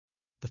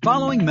The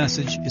following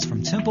message is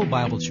from Temple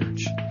Bible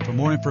Church. For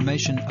more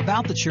information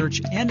about the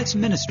church and its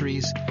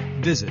ministries,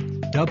 visit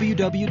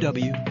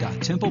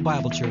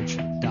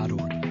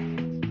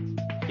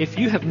www.templebiblechurch.org. If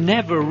you have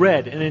never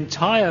read an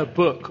entire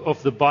book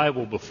of the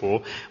Bible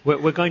before,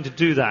 we're going to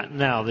do that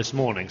now this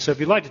morning. So if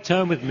you'd like to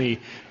turn with me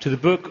to the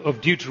book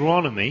of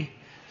Deuteronomy,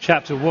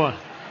 chapter 1.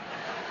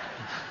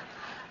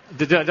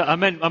 I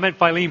meant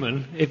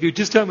Philemon. If you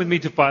just turn with me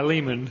to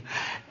Philemon,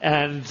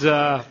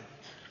 and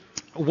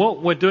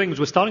what we're doing is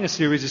we're starting a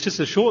series. It's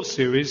just a short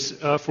series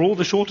for all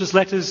the shortest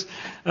letters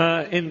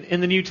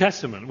in the New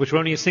Testament, which are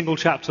only a single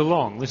chapter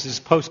long. This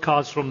is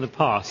postcards from the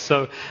past.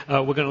 So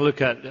we're going to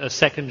look at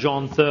 2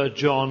 John, 3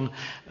 John,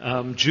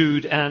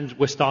 Jude, and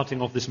we're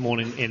starting off this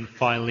morning in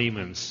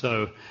Philemon.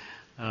 So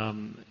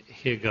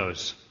here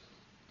goes.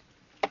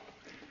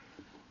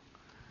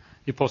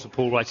 The Apostle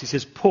Paul writes, he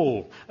says,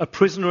 Paul, a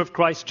prisoner of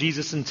Christ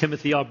Jesus, and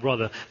Timothy our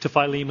brother, to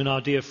Philemon our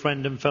dear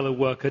friend and fellow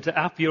worker, to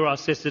Apphia our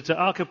sister, to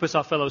Archippus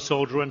our fellow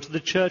soldier, and to the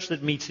church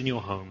that meets in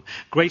your home.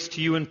 Grace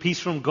to you and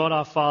peace from God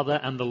our Father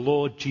and the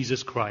Lord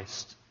Jesus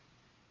Christ.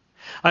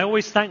 I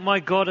always thank my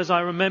God as I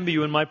remember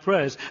you in my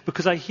prayers,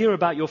 because I hear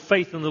about your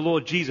faith in the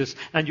Lord Jesus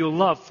and your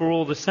love for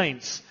all the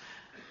saints.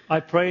 I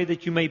pray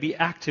that you may be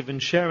active in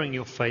sharing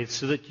your faith,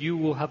 so that you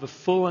will have a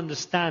full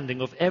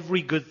understanding of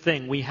every good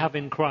thing we have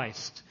in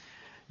Christ.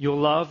 Your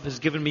love has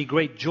given me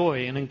great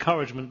joy and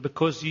encouragement,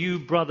 because you,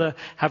 brother,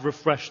 have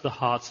refreshed the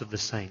hearts of the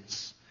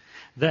saints.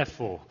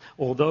 Therefore,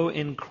 although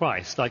in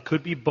Christ I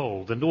could be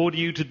bold and order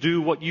you to do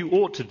what you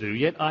ought to do,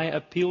 yet I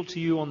appeal to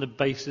you on the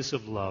basis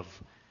of love.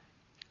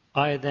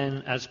 I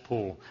then, as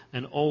Paul,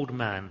 an old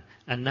man,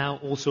 and now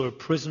also a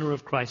prisoner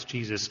of Christ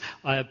Jesus,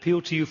 I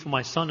appeal to you for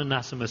my son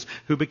Onesimus,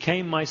 who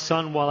became my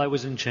son while I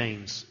was in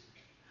chains.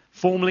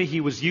 Formerly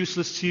he was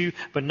useless to you,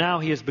 but now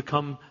he has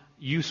become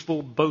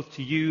useful both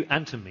to you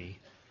and to me.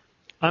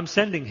 I'm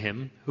sending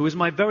him, who is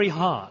my very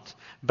heart,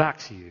 back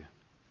to you.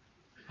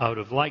 I would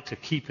have liked to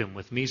keep him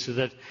with me so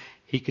that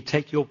he could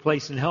take your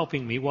place in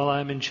helping me while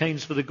I am in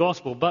chains for the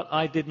gospel, but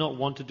I did not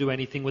want to do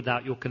anything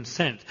without your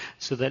consent,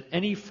 so that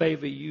any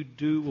favor you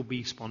do will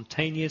be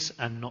spontaneous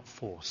and not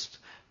forced.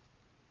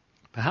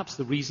 Perhaps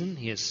the reason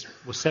he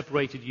was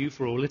separated you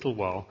for a little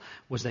while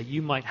was that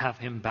you might have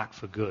him back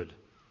for good,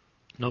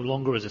 no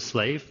longer as a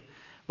slave,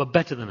 but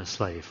better than a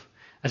slave,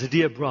 as a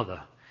dear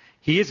brother.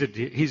 He's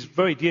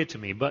very dear to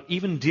me, but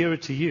even dearer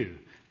to you,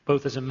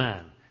 both as a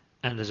man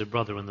and as a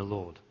brother in the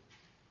Lord.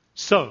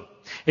 So,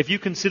 if you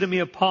consider me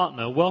a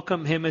partner,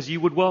 welcome him as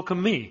you would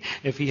welcome me.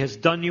 If he has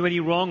done you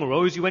any wrong or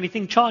owes you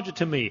anything, charge it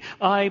to me.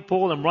 I,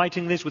 Paul, am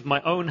writing this with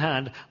my own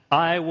hand.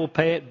 I will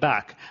pay it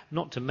back,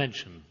 not to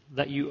mention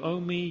that you owe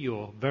me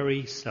your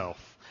very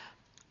self.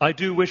 I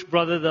do wish,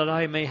 brother, that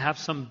I may have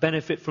some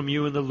benefit from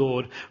you in the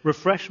Lord.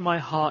 Refresh my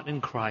heart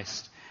in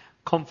Christ.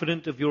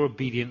 Confident of your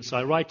obedience,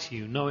 I write to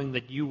you, knowing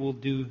that you will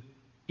do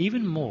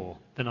even more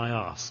than I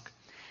ask.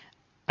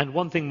 And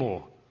one thing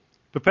more,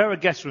 prepare a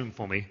guest room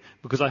for me,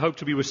 because I hope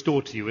to be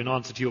restored to you in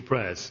answer to your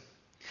prayers.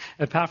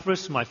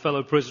 Epaphras, my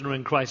fellow prisoner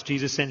in Christ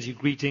Jesus, sends you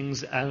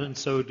greetings, and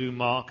so do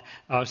Mark,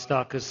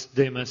 Aristarchus,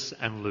 Demas,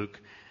 and Luke,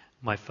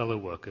 my fellow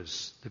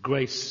workers. The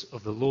grace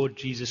of the Lord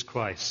Jesus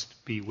Christ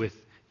be with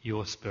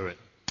your spirit.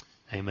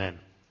 Amen.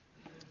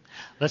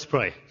 Let's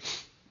pray.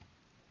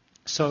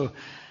 So,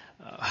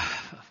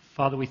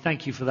 Father, we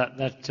thank you for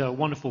that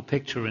wonderful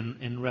picture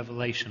in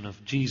Revelation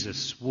of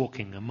Jesus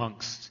walking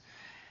amongst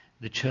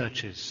the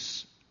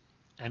churches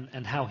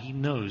and how he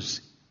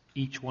knows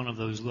each one of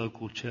those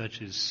local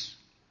churches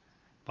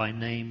by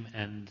name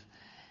and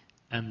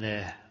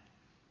their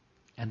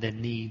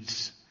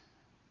needs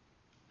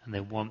and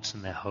their wants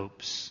and their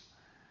hopes.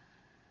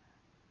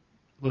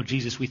 Lord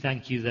Jesus, we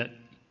thank you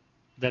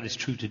that is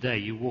true today.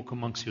 You walk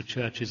amongst your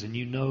churches and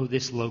you know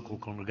this local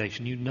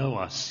congregation. You know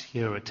us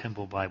here at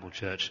Temple Bible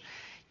Church.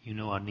 You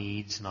know our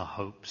needs and our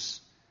hopes,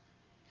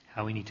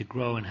 how we need to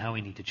grow and how we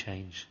need to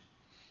change.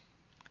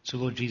 So,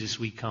 Lord Jesus,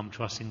 we come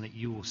trusting that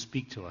you will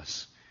speak to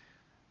us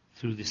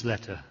through this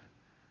letter,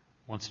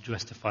 once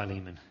addressed to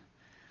Philemon.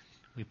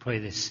 We pray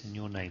this in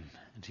your name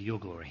and to your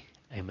glory.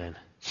 Amen.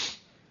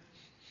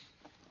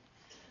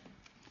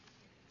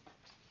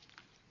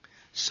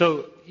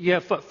 So,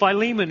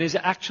 Philemon is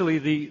actually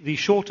the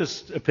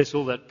shortest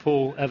epistle that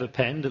Paul ever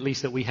penned, at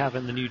least that we have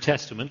in the New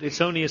Testament.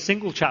 It's only a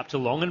single chapter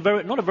long, and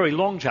not a very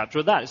long chapter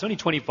at that. It's only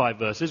 25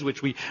 verses,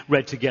 which we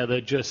read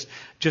together just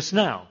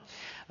now.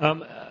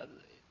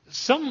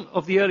 Some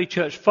of the early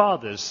church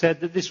fathers said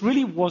that this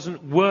really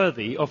wasn't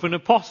worthy of an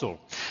apostle.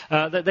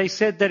 That they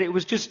said that it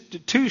was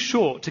just too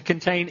short to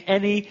contain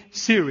any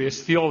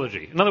serious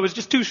theology. In other words,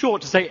 just too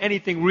short to say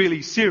anything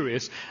really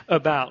serious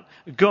about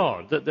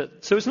God.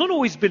 So it's not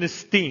always been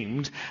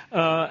esteemed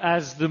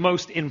as the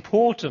most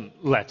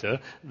important letter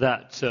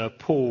that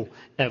Paul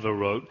ever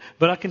wrote.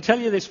 But I can tell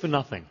you this for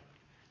nothing.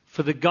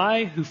 For the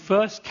guy who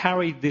first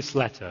carried this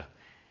letter,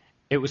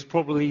 it was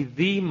probably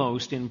the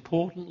most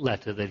important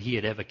letter that he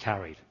had ever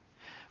carried.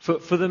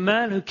 For the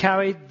man who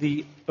carried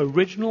the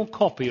original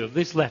copy of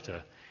this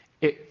letter,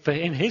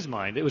 in his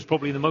mind, it was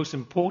probably the most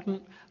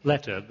important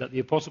letter that the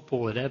Apostle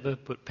Paul had ever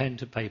put pen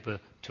to paper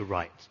to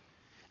write.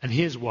 And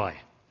here's why.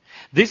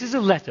 This is a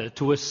letter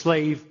to a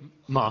slave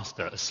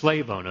master, a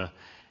slave owner.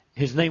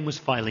 His name was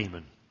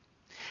Philemon.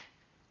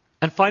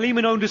 And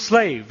Philemon owned a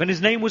slave, and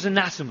his name was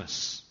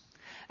Onesimus.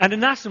 And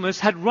Onesimus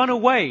had run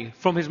away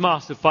from his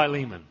master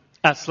Philemon,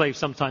 as slaves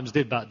sometimes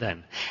did back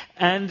then.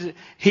 And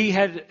he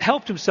had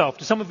helped himself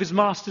to some of his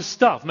master's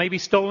stuff, maybe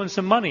stolen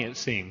some money, it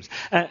seems.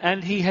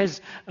 And he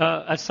has,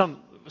 as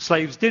some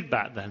slaves did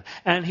back then,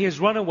 and he has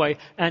run away,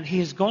 and he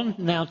has gone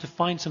now to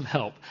find some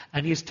help,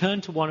 and he has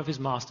turned to one of his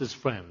master's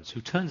friends,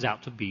 who turns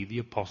out to be the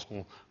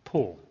Apostle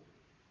Paul.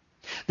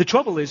 The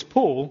trouble is,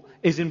 Paul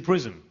is in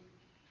prison.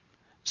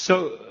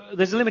 So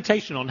there's a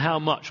limitation on how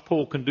much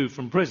Paul can do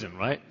from prison,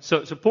 right?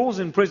 So Paul's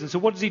in prison. So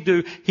what does he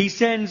do? He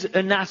sends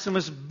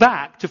Onesimus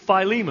back to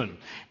Philemon,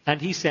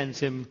 and he sends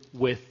him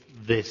with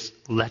this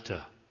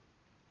letter.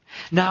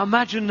 Now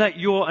imagine that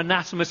you're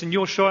Onesimus and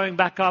you're showing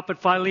back up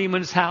at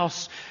Philemon's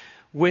house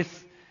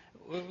with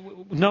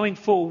knowing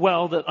full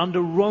well that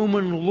under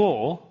Roman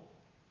law,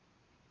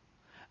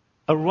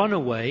 a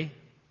runaway,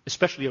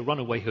 especially a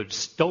runaway who had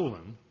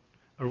stolen,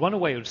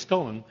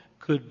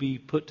 could be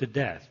put to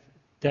death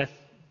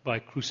by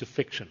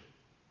crucifixion.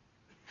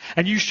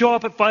 And you show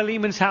up at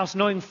Philemon's house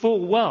knowing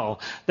full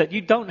well that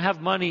you don't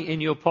have money in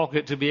your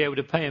pocket to be able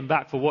to pay him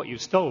back for what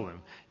you've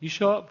stolen. You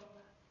show up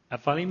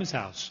at Philemon's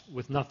house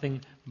with nothing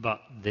but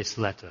this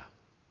letter.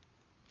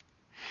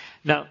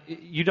 Now,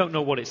 you don't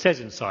know what it says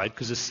inside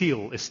because the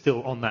seal is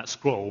still on that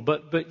scroll,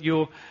 but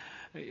you're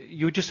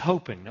just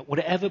hoping that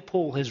whatever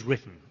Paul has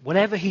written,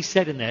 whatever he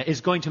said in there is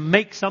going to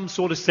make some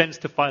sort of sense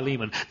to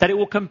Philemon, that it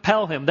will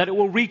compel him, that it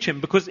will reach him,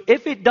 because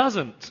if it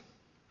doesn't,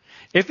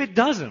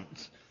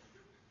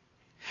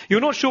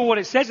 you're not sure what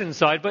it says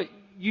inside, but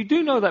you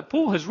do know that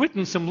Paul has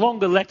written some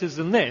longer letters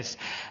than this,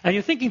 and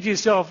you're thinking to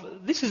yourself,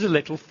 this is a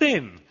little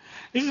thin.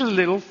 This is a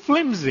little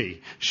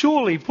flimsy.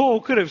 Surely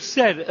Paul could have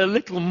said a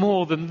little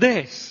more than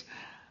this.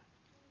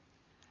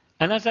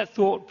 And as that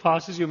thought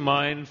passes your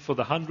mind for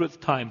the 100th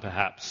time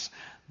perhaps,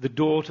 the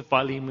door to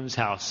Philemon's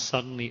house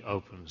suddenly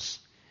opens.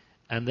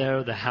 And there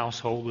are the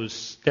householders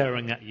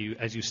staring at you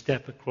as you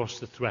step across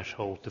the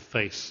threshold to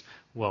face,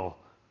 well,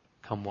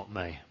 come what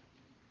may.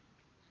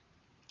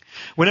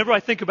 Whenever I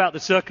think about the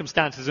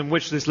circumstances in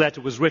which this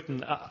letter was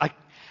written,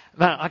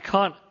 I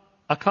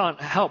can't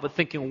help but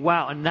thinking,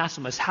 wow,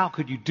 Onesimus, how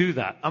could you do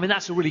that? I mean,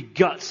 that's a really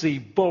gutsy,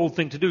 bold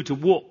thing to do, to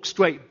walk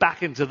straight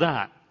back into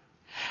that.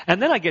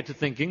 And then I get to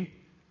thinking,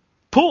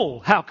 Paul,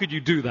 how could you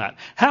do that?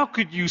 How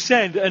could you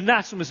send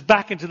Onesimus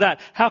back into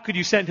that? How could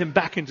you send him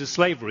back into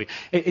slavery?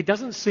 It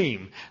doesn't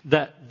seem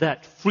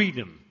that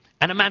freedom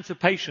and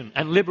emancipation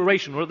and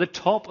liberation are at the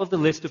top of the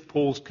list of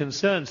Paul's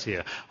concerns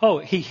here. Oh,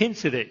 he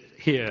hints at it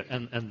here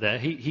and there.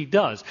 He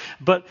does.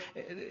 But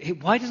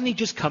why doesn't he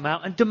just come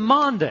out and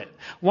demand it?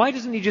 Why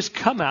doesn't he just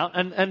come out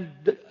and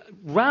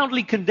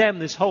roundly condemn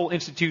this whole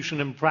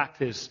institution and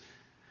practice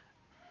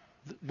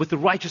with the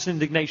righteous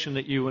indignation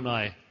that you and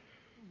I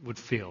would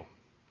feel?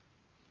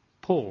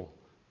 Paul,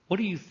 what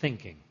are you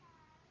thinking?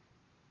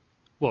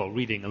 Well,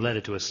 reading a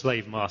letter to a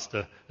slave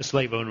master, a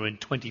slave owner in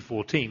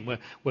 2014,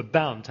 we're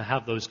bound to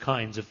have those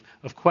kinds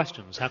of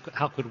questions.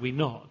 How could we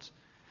not?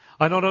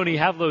 I not only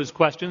have those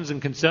questions and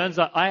concerns,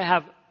 I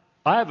have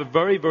a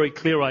very, very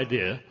clear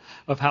idea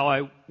of how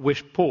I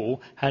wish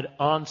Paul had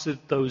answered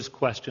those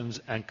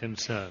questions and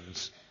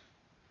concerns.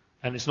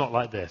 And it's not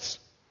like this.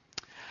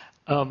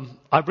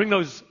 I bring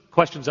those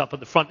questions up at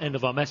the front end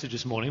of our message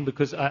this morning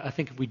because I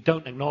think if we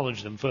don't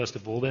acknowledge them, first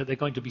of all, they're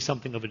going to be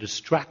something of a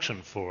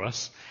distraction for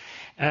us.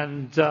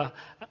 And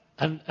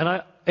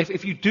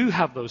if you do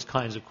have those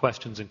kinds of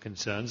questions and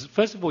concerns,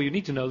 first of all, you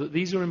need to know that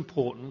these are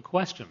important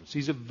questions.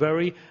 These are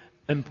very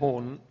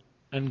important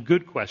and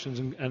good questions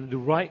and the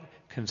right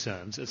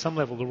concerns, at some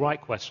level, the right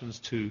questions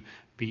to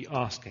be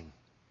asking.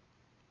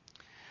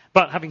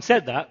 But having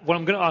said that, what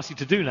I'm going to ask you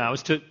to do now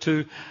is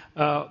to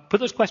put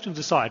those questions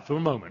aside for a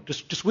moment.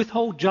 Just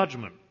withhold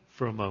judgment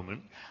for a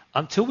moment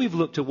until we've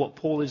looked at what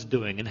Paul is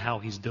doing and how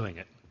he's doing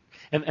it.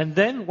 And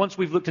then, once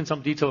we've looked in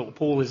some detail at what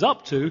Paul is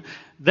up to,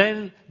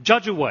 then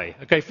judge away.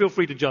 Okay, feel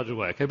free to judge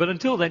away. Okay, but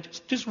until then,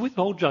 just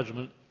withhold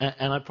judgment.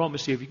 And I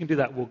promise you, if you can do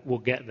that, we'll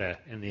get there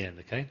in the end.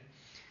 Okay.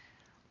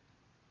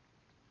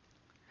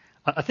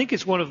 I think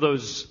it's one of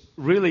those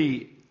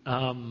really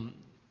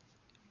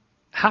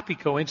happy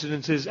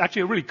coincidences,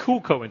 actually a really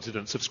cool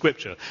coincidence of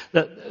Scripture,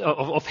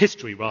 of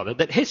history rather,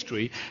 that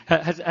history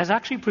has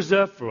actually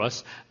preserved for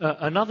us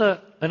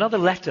another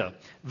letter,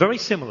 very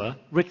similar,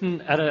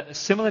 written at a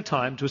similar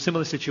time to a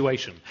similar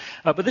situation.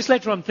 But this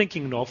letter I'm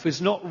thinking of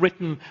is not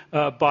written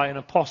by an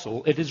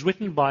apostle, it is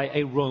written by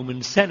a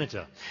Roman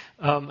senator.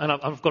 And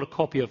I've got a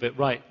copy of it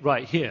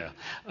right here.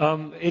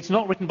 It's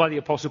not written by the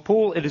apostle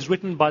Paul, it is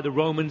written by the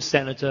Roman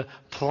senator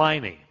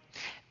Pliny.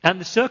 And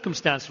the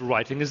circumstance for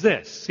writing is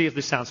this. See if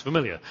this sounds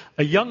familiar.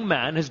 A young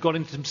man has got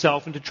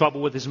himself into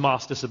trouble with his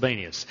master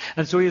Sabinius.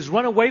 And so he has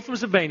run away from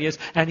Sabinius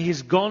and he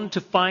has gone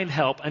to find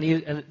help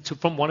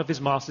from one of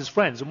his master's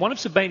friends. And one of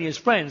Sabinius'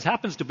 friends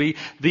happens to be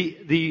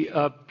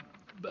the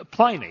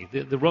Pliny,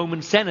 the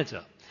Roman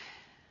senator.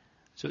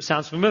 So it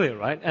sounds familiar,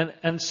 right?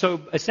 And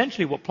so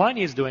essentially what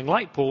Pliny is doing,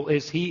 like Paul,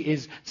 is he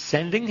is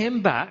sending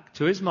him back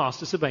to his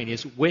master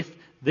Sabinius with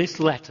this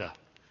letter.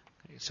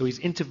 So he's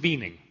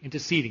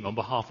interceding on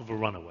behalf of a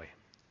runaway.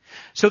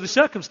 So the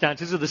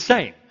circumstances are the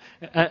same.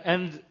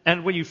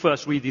 And when you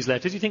first read these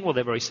letters, you think, well,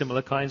 they're very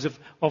similar kinds of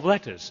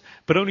letters,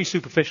 but only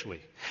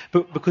superficially.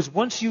 But because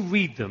once you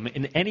read them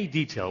in any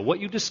detail, what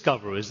you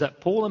discover is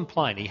that Paul and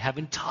Pliny have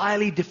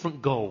entirely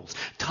different goals,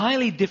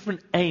 entirely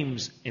different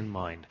aims in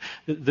mind.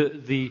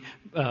 The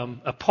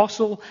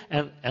apostle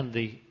and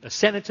the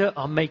senator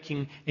are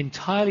making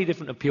entirely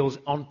different appeals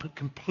on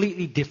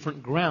completely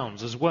different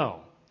grounds as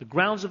well. The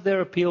grounds of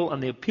their appeal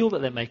and the appeal that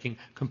they're making,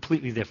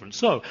 completely different.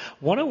 So,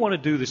 what I want to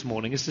do this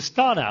morning is to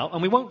start out,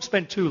 and we won't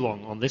spend too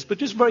long on this, but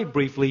just very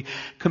briefly,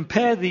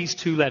 compare these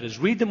two letters,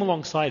 read them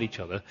alongside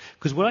each other,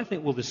 because what I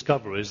think we'll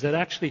discover is that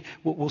actually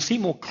we'll see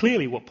more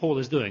clearly what Paul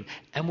is doing,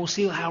 and we'll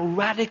see how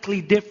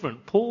radically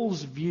different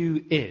Paul's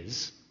view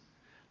is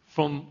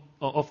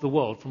of the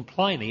world from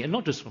Pliny, and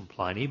not just from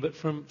Pliny, but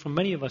from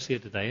many of us here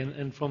today,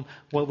 and from,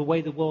 well, the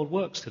way the world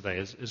works today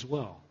as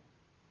well.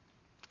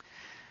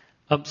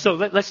 So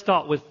let's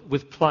start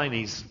with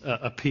Pliny's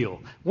appeal.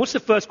 What's the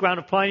first ground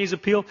of Pliny's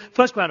appeal?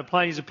 First ground of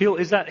Pliny's appeal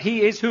is that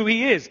he is who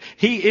he is.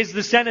 He is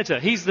the senator.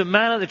 He's the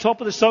man at the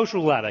top of the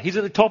social ladder. He's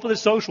at the top of the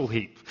social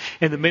heap.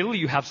 In the middle,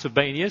 you have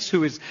Sabinius,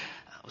 who is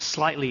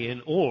slightly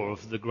in awe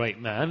of the great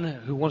man,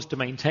 who wants to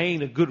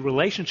maintain a good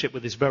relationship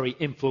with this very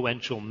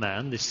influential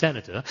man, this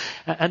senator.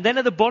 And then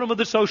at the bottom of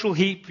the social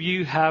heap,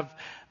 you have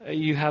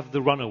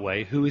the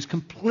runaway, who is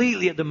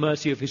completely at the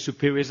mercy of his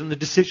superiors and the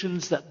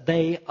decisions that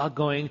they are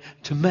going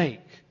to make.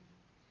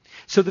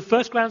 So the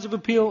first grounds of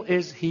appeal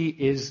is he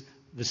is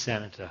the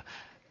senator.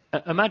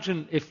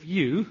 Imagine if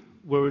you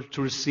were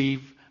to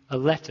receive a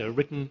letter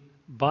written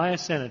by a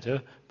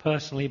senator,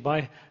 personally,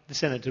 by the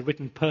senator,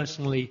 written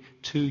personally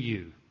to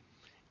you,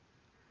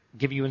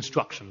 give you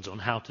instructions on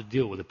how to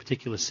deal with a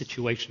particular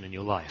situation in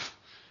your life.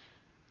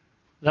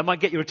 That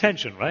might get your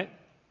attention, right?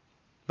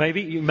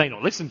 Maybe you may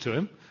not listen to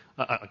him.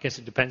 I guess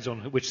it depends on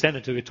which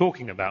senator you're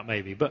talking about,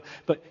 maybe. But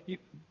it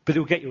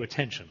will get your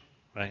attention,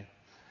 right?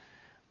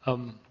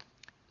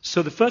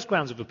 So the first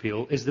grounds of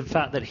appeal is the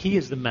fact that he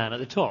is the man at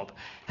the top.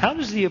 How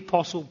does the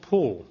Apostle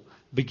Paul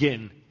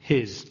begin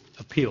his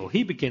appeal?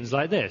 He begins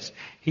like this.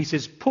 He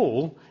says,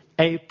 Paul,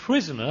 a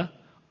prisoner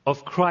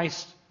of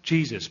Christ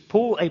Jesus.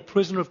 Paul, a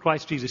prisoner of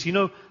Christ Jesus. You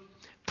know,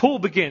 Paul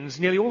begins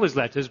nearly all his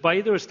letters by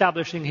either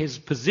establishing his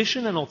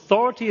position and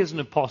authority as an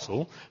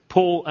apostle,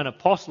 Paul, an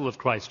apostle of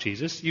Christ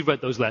Jesus. You've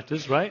read those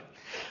letters, right?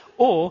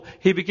 Or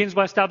he begins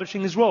by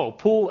establishing his role,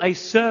 Paul, a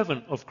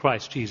servant of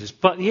Christ Jesus.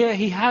 But here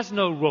he has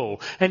no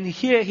role, and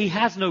here he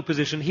has no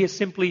position. He is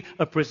simply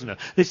a prisoner.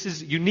 This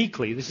is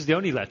the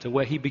only letter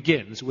where he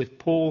begins with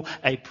Paul,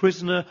 a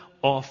prisoner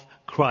of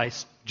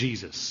Christ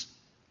Jesus.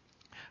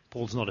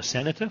 Paul's not a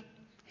senator.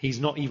 He's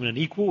not even an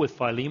equal with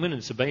Philemon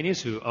and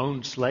Sabinius, who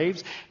owned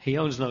slaves. He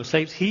owns no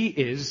slaves. He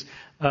is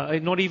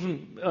not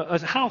even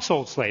a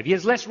household slave. He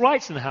has less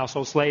rights than a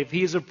household slave.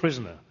 He is a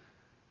prisoner.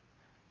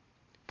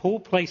 Paul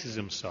places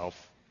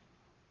himself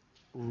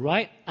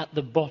right at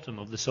the bottom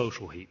of the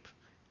social heap.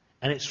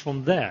 And it's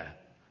from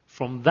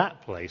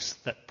that place,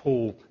 that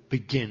Paul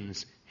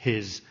begins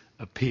his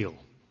appeal.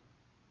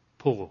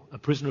 Paul, a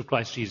prisoner of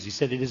Christ Jesus. He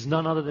said, it is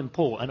none other than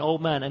Paul, an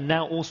old man, and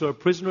now also a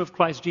prisoner of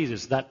Christ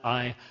Jesus, that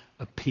I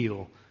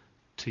appeal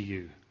to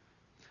you.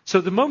 So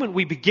the moment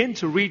we begin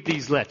to read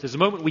these letters, the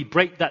moment we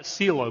break that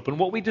seal open,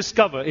 what we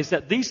discover is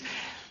that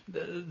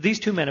these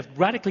two men have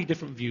radically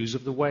different views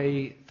of the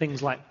way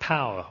things like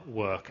power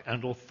work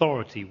and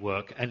authority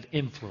work and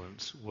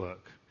influence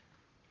work.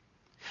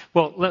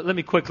 Well, let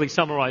me quickly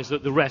summarize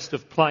the rest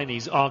of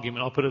Pliny's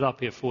argument. I'll put it up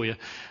here for you.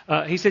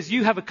 He says,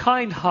 you have a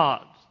kind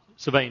heart,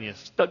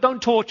 Sabinius.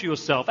 Don't torture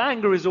yourself.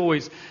 Anger is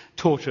always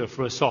torture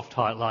for a soft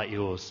heart like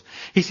yours.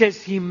 He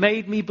says, he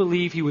made me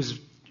believe he was,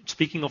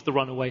 speaking of the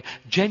runaway,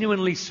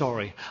 genuinely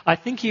sorry. I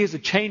think he is a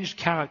changed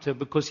character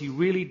because he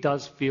really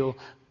does feel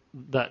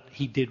that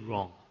he did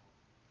wrong.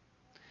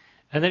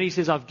 And then he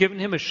says, I've given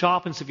him a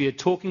sharp and severe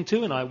talking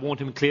to, and I warned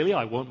him clearly,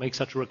 I won't make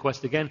such a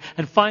request again.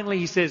 And finally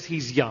he says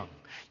he's young.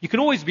 You can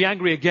always be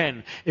angry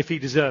again if he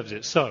deserves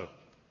it. So,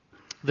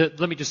 let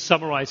me just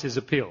summarize his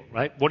appeal,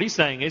 right? What he's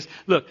saying is,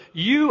 look,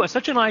 you are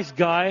such a nice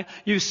guy,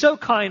 you're so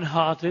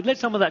kind-hearted, let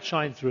some of that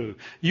shine through.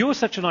 You're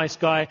such a nice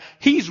guy,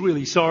 he's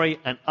really sorry,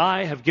 and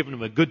I have given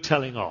him a good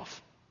telling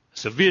off.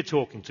 Severe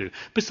talking to.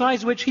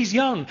 Besides which, he's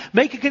young.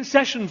 Make a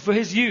concession for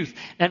his youth.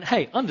 And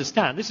hey,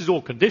 understand, this is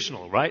all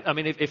conditional, right? I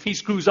mean, if he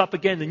screws up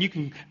again, then you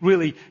can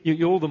really,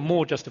 you're all the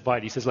more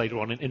justified, he says later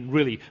on, in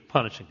really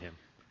punishing him.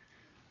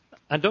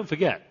 And don't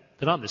forget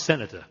that I'm the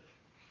senator.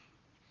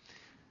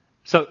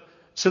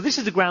 So this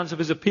is the grounds of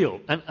his appeal.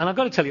 And I've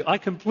got to tell you, I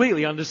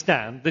completely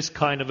understand this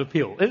kind of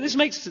appeal. And this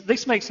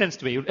makes sense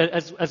to me.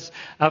 As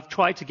I've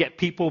tried to get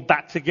people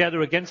back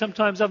together again,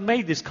 sometimes I've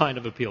made this kind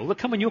of appeal. Look,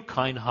 come on, you're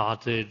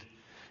kind-hearted.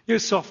 You're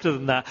softer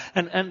than that.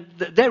 And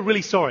they're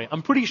really sorry.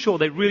 I'm pretty sure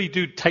they really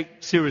do take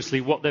seriously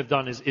what they've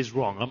done is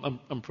wrong.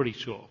 I'm pretty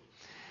sure.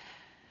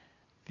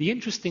 The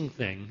interesting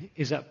thing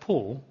is that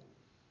Paul,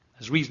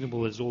 as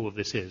reasonable as all of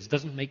this is,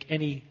 doesn't make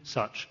any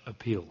such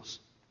appeals.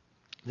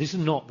 This is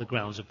not the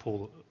grounds of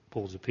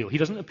Paul's appeal. He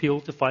doesn't appeal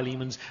to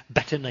Philemon's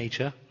better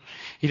nature.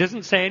 He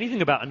doesn't say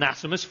anything about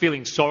Onesimus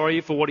feeling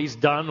sorry for what he's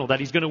done or that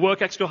he's going to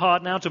work extra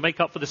hard now to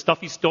make up for the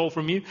stuff he stole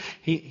from you.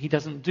 He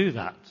doesn't do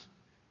that.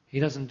 He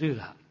doesn't do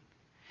that.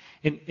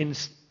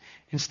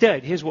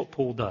 Instead, here's what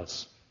Paul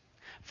does.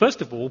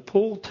 First of all,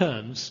 Paul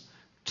turns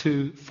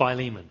to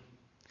Philemon.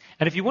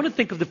 And if you want to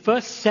think of the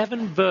first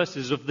 7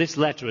 verses of this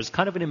letter as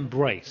kind of an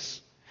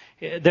embrace,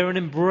 they're an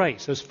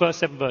embrace, those first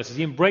 7 verses.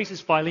 He embraces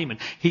Philemon.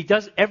 He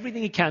does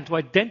everything he can to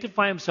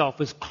identify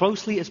himself as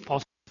closely as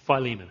possible with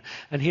Philemon.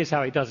 And here's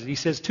how he does it. He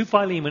says, to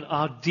Philemon,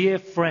 our dear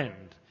friend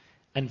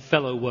and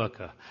fellow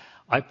worker,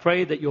 I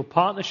pray that your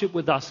partnership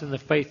with us in the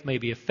faith may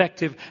be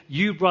effective.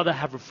 You, brother,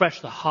 have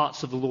refreshed the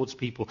hearts of the Lord's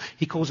people.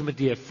 He calls him a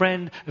dear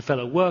friend, a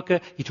fellow worker.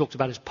 He talks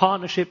about his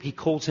partnership. He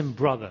calls him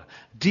brother.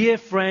 Dear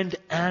friend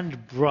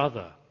and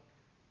brother.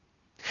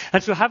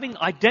 And so having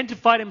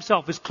identified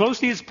himself as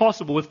closely as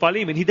possible with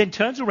Philemon, he then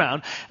turns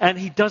around and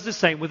he does the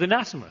same with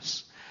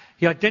Onesimus.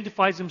 He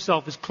identifies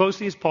himself as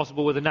closely as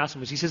possible with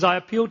Onesimus. He says, I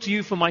appeal to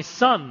you for my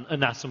son,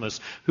 Onesimus,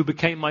 who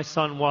became my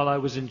son while I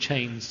was in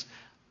chains.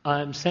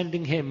 I am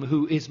sending him,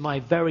 who is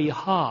my very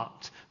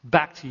heart,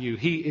 back to you.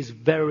 He is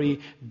very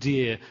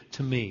dear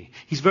to me.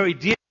 He's very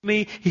dear to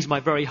me. He's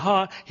my very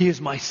heart. He is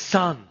my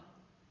son.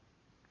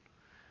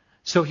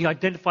 So he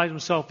identifies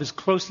himself as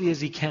closely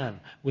as he can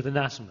with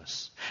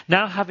Onesimus.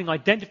 Now, having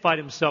identified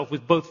himself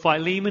with both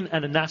Philemon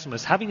and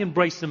Onesimus, having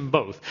embraced them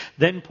both,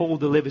 then Paul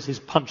delivers his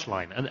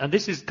punchline. And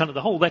this is kind of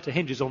the whole letter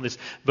hinges on this,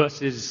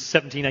 verses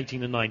 17,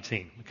 18, and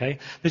 19. Okay?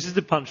 This is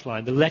the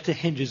punchline. The letter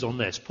hinges on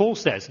this. Paul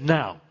says,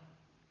 now,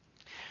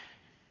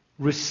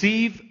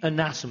 receive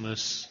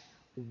Onesimus,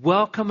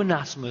 welcome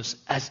Onesimus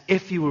as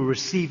if you were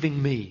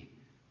receiving me,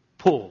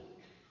 Paul.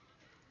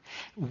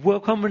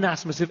 Welcome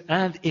Onesimus,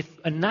 and if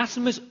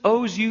Onesimus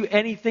owes you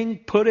anything,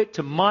 put it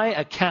to my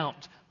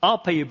account. I'll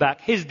pay you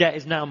back. His debt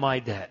is now my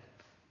debt.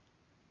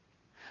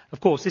 Of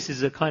course, this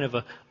is a kind of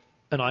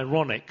an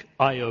ironic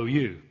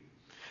IOU.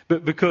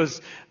 But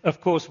because,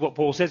 of course, what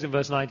Paul says in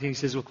verse 19, he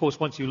says, of course,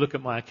 once you look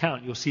at my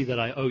account, you'll see that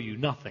I owe you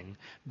nothing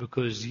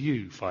because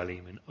you,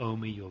 Philemon, owe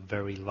me your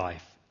very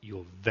life,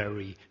 your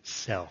very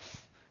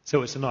self.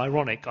 So it's an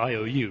ironic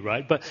IOU,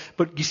 right? But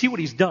you see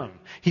what he's done.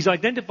 He's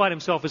identified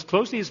himself as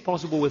closely as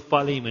possible with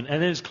Philemon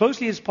and then as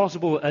closely as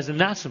possible as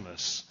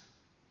Onesimus.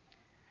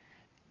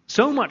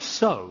 So much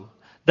so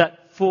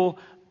that for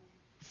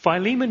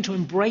Philemon to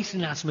embrace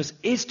Onesimus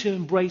is to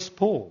embrace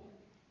Paul.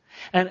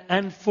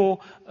 And for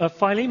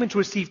Philemon to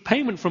receive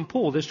payment from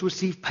Paul is to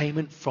receive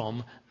payment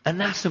from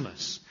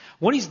Onesimus.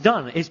 What he's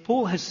done is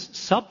Paul has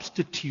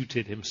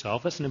substituted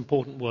himself, that's an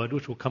important word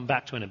which we'll come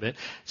back to in a bit,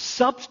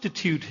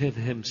 substituted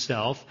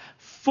himself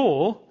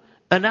for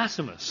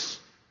Onesimus.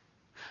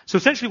 So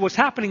essentially what's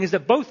happening is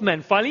that both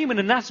men, Philemon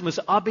and Onesimus,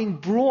 are being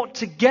brought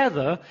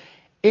together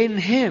in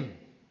him,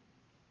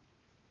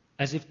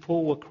 as if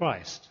Paul were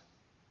Christ.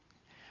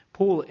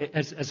 Paul,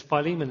 as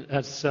Philemon,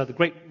 as the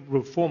great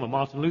reformer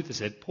Martin Luther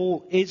said,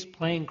 Paul is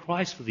playing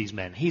Christ for these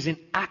men. He's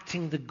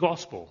enacting the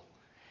gospel.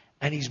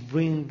 And he's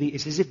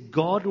it's as if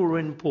God were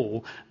in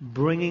Paul,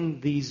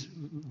 reconciling these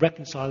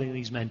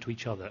men to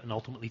each other and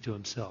ultimately to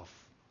himself.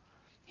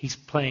 He's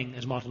playing,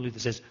 as Martin Luther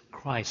says,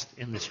 Christ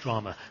in this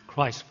drama,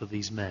 Christ for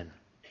these men.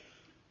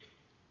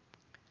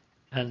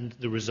 And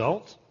the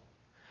result?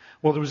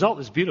 Well, the result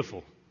is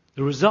beautiful.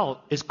 The result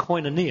is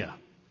koinonia.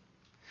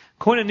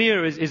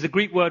 Koinonia is the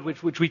Greek word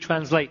which we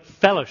translate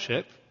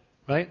fellowship,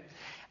 right?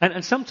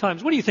 And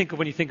sometimes, what do you think of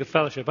when you think of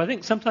fellowship? I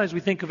think sometimes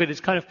we think of it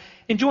as kind of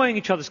enjoying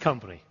each other's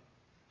company.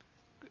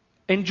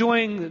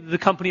 Enjoying the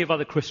company of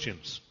other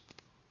Christians.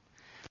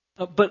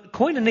 But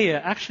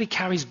koinonia actually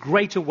carries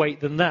greater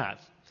weight than that.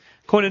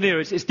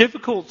 Koinonia, it's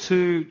difficult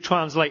to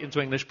translate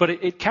into English, but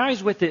it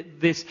carries with it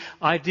this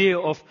idea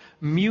of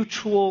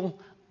mutual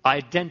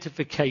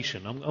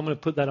identification. I'm going to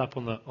put that up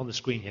on the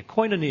screen here.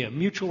 Koinonia,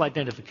 mutual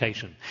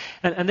identification.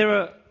 And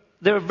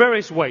there are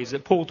various ways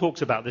that Paul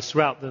talks about this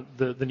throughout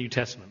the New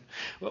Testament.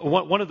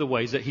 One of the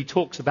ways that he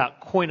talks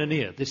about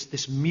koinonia,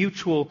 this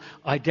mutual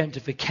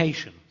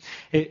identification,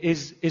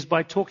 is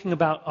by talking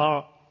about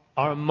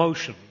our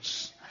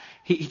emotions.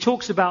 He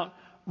talks about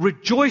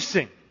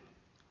rejoicing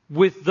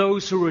with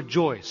those who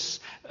rejoice,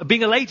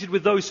 being elated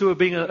with those who are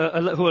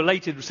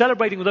elated,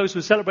 celebrating with those who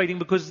are celebrating,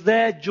 because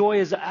their joy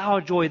is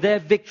our joy, their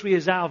victory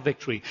is our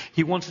victory.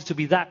 He wants us to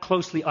be that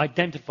closely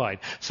identified,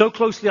 so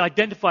closely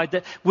identified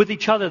that with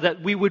each other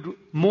that we would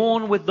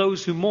mourn with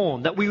those who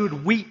mourn, that we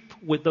would weep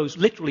with those,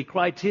 literally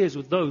cry tears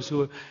with those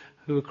who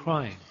are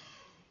crying.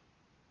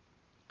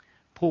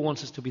 Paul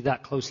wants us to be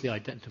that closely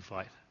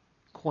identified.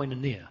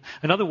 Koinonia.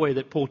 Another way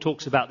that Paul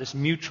talks about this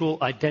mutual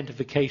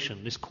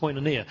identification, this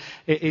koinonia,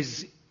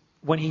 is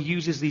when he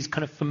uses these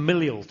kind of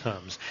familial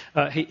terms.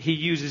 He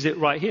uses it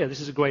right here.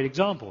 This is a great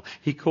example.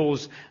 He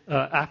calls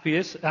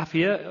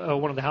Apphia,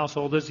 one of the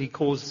householders,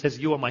 says,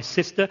 you are my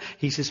sister.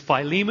 He says,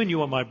 Philemon,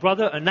 you are my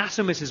brother.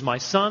 Onesimus is my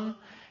son.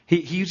 He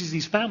uses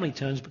these family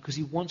terms because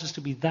he wants us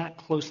to be that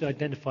closely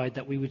identified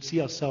that we would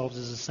see ourselves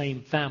as the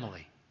same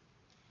family.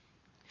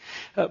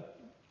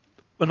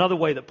 Another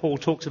way that Paul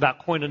talks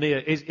about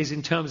koinonia is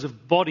in terms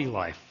of body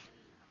life.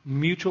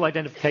 Mutual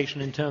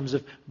identification in terms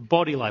of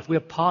body life. We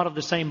are part of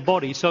the same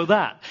body, so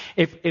that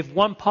if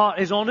one part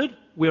is honored,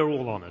 we're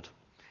all honored.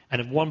 And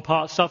if one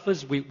part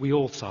suffers, we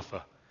all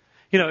suffer.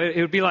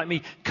 It would be like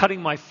me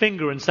cutting my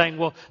finger and saying,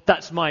 well,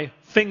 that's my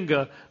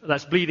finger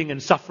that's bleeding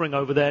and suffering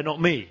over there, not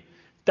me.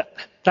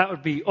 That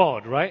would be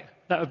odd, right?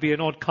 That would be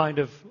an odd kind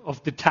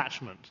of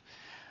detachment.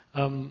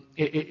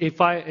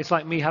 It's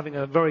like me having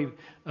a very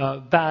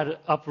bad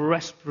upper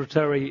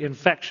respiratory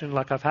infection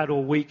like I've had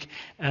all week,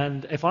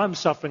 and if I'm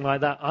suffering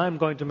like that, I'm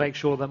going to make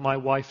sure that my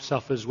wife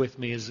suffers with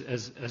me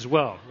as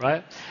well,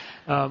 right?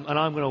 And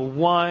I'm going to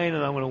whine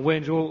and I'm going to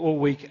whinge all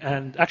week,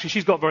 and actually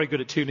she's got very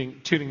good at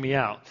tuning me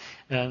out,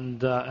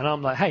 and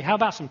I'm like, hey, how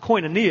about some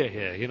koinonia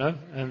here,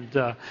 and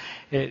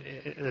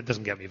it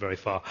doesn't get me very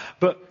far,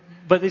 but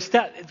it's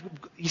that,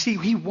 you see,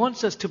 he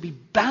wants us to be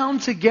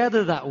bound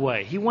together that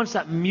way. He wants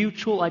that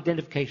mutual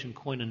identification,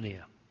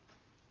 koinonia.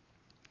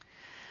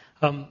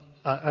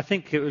 I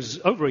think it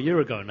was over a year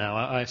ago now,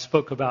 I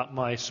spoke about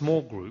my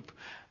small group,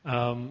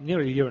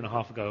 nearly a year and a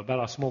half ago, about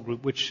our small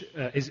group, which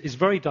is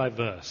very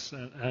diverse.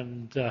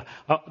 And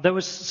there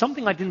was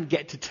something I didn't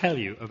get to tell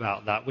you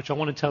about that, which I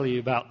want to tell you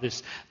about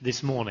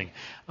this morning.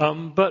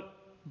 But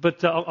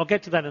I'll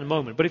get to that in a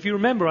moment. But if you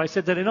remember, I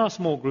said that in our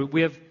small group,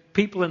 we have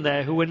people in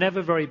there who were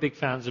never very big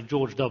fans of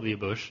George W.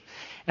 Bush.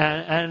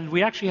 And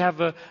we actually have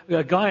a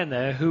guy in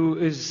there who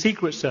is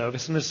Secret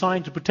Service and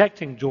assigned to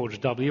protecting George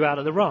W. out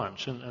at the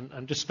ranch,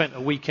 and just spent a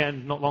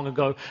weekend not long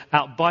ago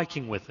out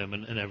biking with him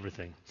and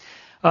everything.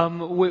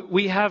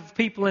 We have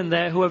people in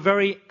there who are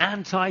very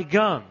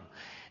anti-gun.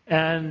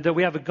 And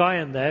we have a guy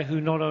in there who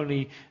not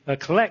only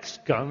collects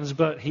guns,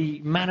 but he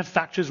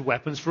manufactures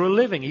weapons for a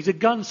living. He's a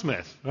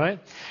gunsmith, right?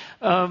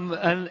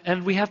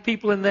 And we have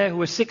people in there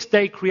who are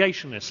six-day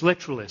creationists,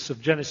 literalists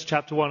of Genesis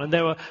chapter 1. And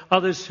there are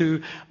others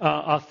who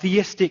are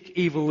theistic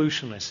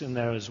evolutionists in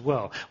there as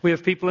well. We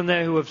have people in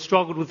there who have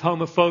struggled with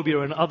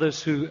homophobia and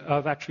others who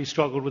have actually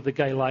struggled with the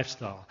gay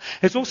lifestyle.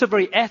 It's also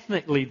very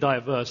ethnically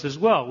diverse as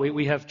well.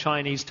 We have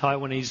Chinese,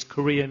 Taiwanese,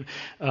 Korean,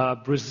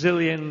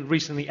 Brazilian,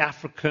 recently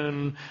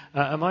African.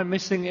 Am I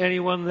missing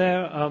anyone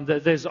there?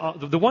 There's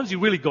the ones you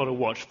really got to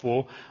watch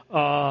for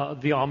are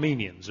the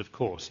Armenians, of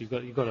course. You've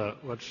got to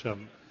watch.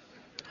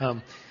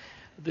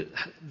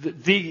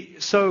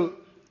 So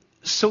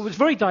it's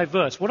very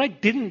diverse. What I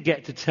didn't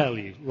get to tell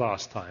you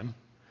last time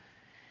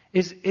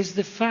is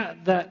the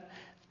fact that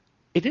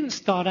it didn't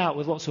start out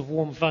with lots of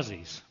warm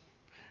fuzzies.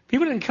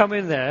 People didn't come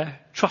in there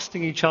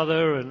trusting each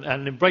other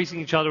and embracing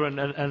each other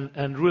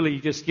and really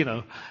just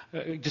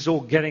just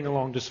all getting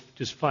along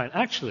just fine.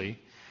 Actually,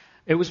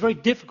 it was very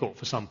difficult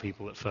for some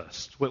people at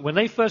first. When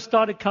they first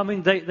started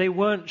coming, they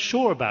weren't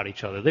sure about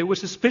each other. They were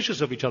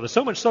suspicious of each other.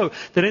 So much so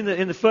that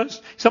in the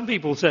first, some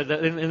people said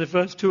that in the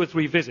first 2 or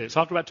 3 visits,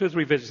 after about 2 or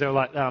 3 visits, they were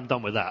like, I'm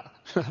done with that.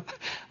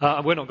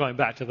 We're not going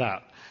back to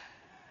that.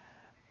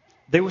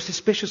 They were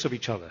suspicious of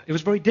each other. It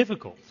was very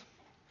difficult.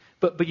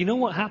 But you know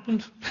what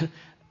happened?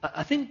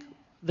 I think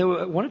there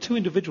were 1 or 2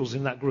 individuals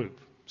in that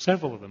group,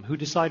 several of them, who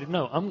decided,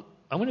 no, I'm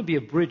going to be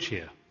a bridge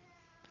here.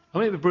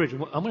 I'm going to be a bridge. I'm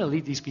going to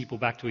lead these people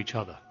back to each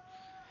other.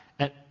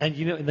 And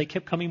they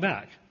kept coming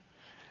back.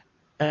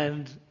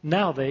 And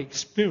now they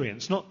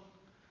experience, not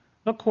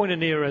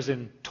koinonia as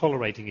in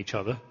tolerating each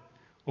other,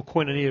 or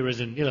koinonia as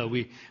in,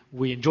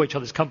 we enjoy each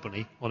other's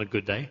company on a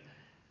good day.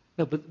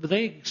 No, but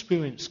they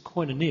experience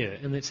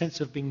koinonia in the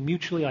sense of being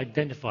mutually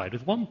identified.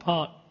 If one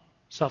part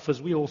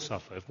suffers, we all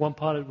suffer. If one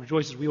part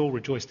rejoices, we all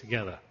rejoice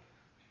together.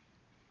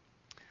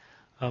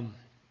 I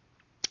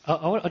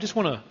just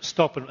want to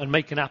stop and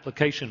make an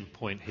application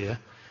point here.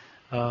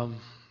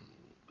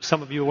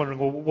 Some of you are wondering,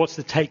 well, what's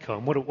the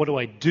take-home? What do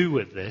I do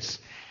with this?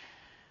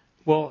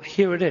 Well,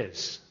 here it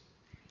is.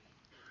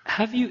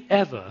 Have you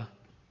ever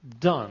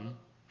done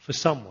for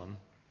someone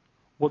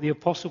what the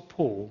Apostle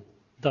Paul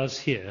does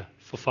here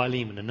for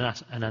Philemon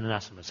and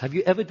Onesimus? Have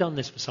you ever done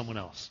this for someone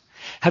else?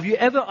 Have you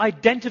ever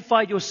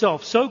identified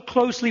yourself so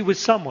closely with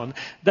someone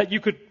that you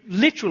could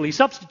literally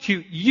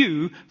substitute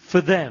you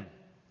for them,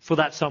 for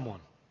that someone?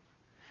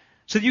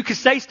 So you could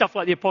say stuff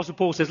like the Apostle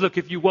Paul says, look,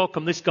 if you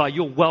welcome this guy,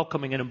 you're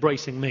welcoming and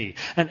embracing me.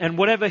 And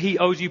whatever he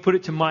owes you, put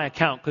it to my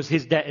account because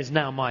his debt is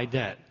now my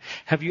debt.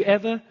 Have you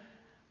ever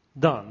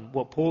done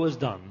what Paul has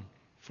done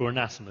for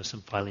Onesimus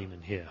and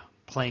Philemon here?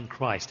 Playing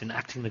Christ,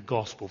 enacting the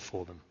gospel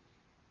for them.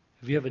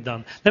 Have you ever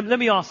done? Let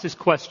me ask this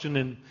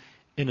question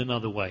in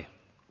another way.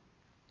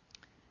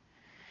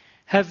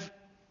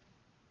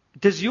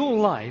 Does your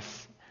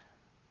life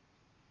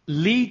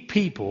lead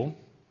people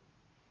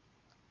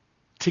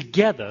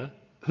together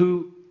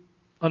who,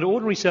 under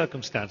ordinary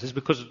circumstances,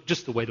 because of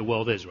just the way the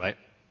world is, right?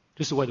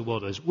 Just the way the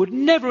world is, would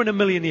never in a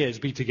million years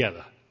be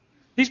together.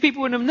 These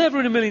people would never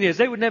in a million years,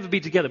 they would never be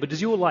together. But does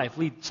your life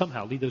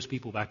somehow lead those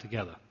people back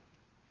together?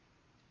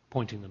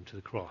 Pointing them to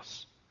the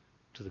cross,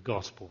 to the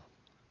gospel.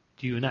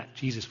 Do you enact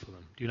Jesus for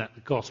them? Do you enact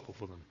the gospel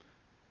for them?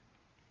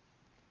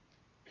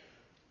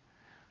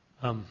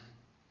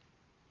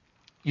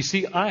 You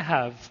see, I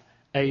have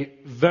a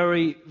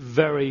very,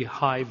 very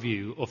high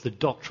view of the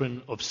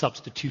doctrine of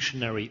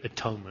substitutionary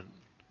atonement.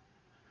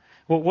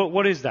 Well,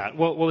 what is that?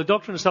 Well, the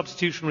doctrine of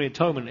substitutionary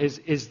atonement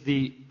is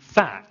the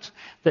fact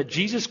that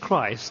Jesus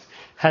Christ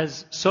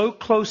has so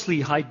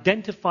closely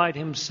identified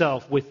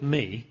himself with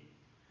me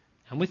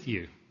and with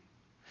you.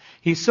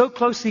 He's so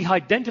closely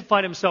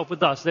identified himself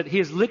with us that he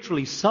has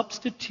literally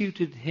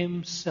substituted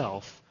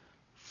himself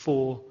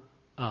for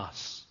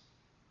us.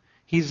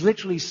 He's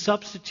literally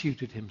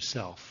substituted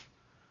himself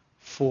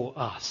for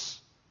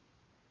us.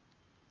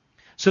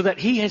 So that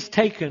he has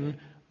taken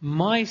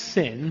my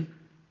sin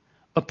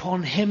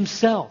upon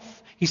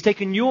himself. He's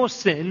taken your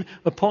sin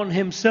upon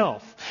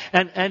himself.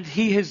 And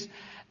he's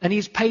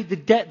paid the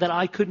debt that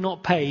I could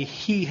not pay.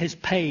 He has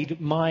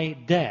paid my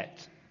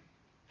debt.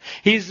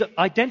 He's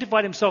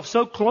identified himself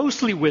so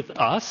closely with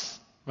us,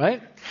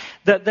 right?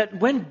 That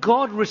when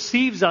God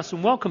receives us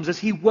and welcomes us,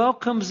 he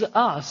welcomes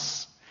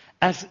us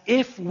as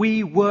if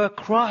we were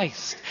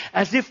Christ,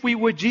 as if we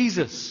were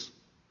Jesus.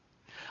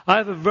 I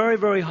have a very,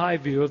 very high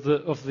view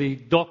of the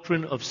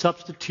doctrine of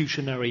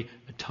substitutionary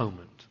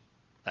atonement.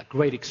 That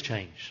great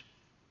exchange.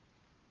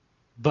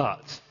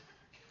 But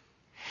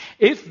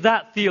if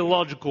that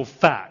theological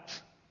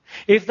fact,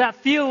 if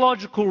that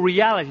theological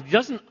reality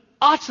doesn't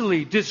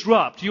utterly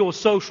disrupt your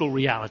social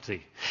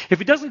reality,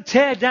 if it doesn't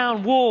tear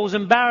down walls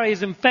and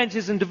barriers and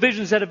fences and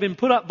divisions that have been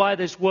put up by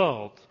this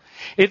world,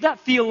 if that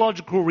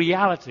theological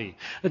reality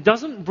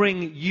doesn't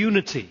bring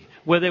unity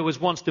where there was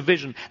once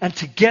division and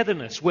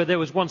togetherness where there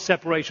was once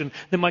separation,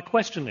 then my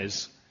question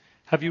is,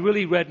 have you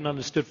really read and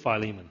understood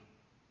Philemon?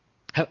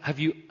 Have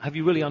you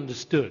really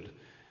understood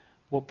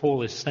what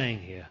Paul is saying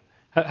here?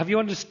 Have you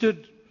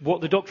understood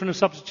what the doctrine of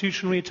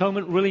substitutionary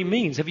atonement really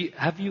means?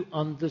 Have you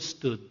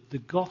understood the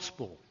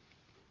gospel?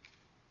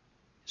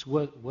 It's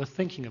worth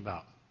thinking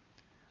about.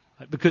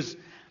 Because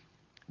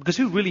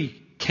who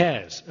really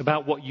cares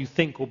about what you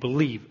think or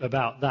believe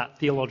about that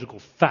theological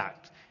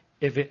fact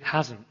if it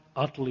hasn't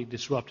utterly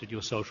disrupted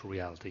your social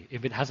reality,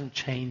 if it hasn't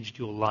changed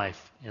your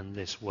life in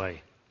this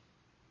way?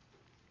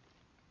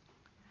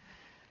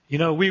 You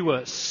know, we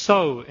were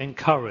so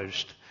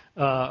encouraged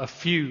a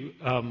few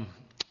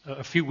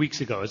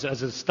weeks ago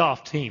as a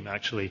staff team,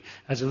 actually,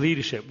 as a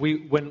leadership.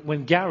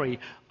 When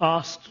Gary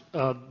asked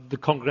the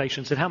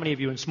congregation, said, how many of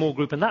you are in small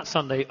group? And that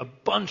Sunday, a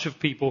bunch of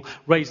people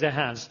raised their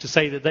hands to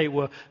say that they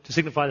were, to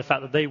signify the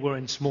fact that they were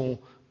in small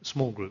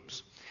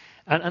groups.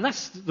 And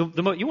that's you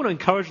want to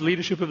encourage the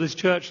leadership of this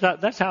church.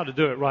 That's how to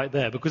do it right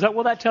there. Because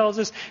what that tells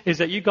us is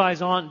that you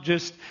guys aren't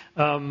just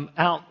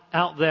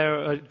out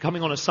there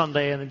coming on a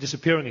Sunday and then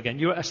disappearing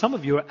again. Some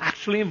of you are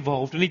actually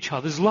involved in each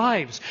other's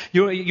lives.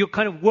 You're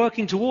kind of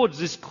working towards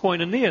this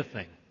koinonia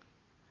thing.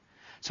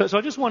 So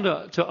I just want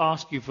to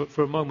ask you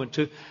for a moment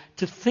to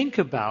think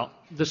about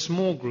the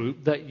small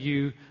group that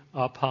you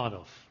are part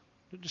of.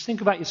 Just think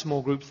about your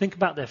small group. Think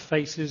about their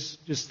faces.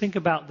 Just think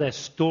about their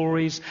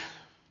stories.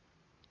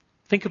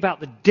 Think about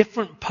the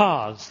different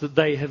paths that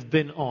they have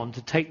been on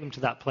to take them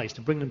to that place,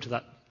 to bring them to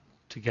that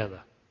together.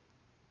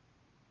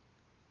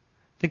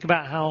 Think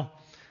about how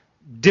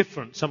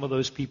different some of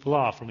those people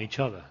are from each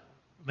other.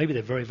 Maybe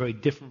they're very, very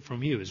different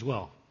from you as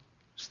well.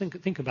 Just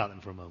think about them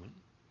for a moment.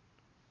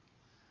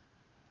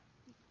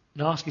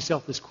 Now ask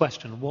yourself this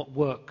question: what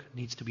work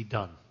needs to be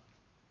done?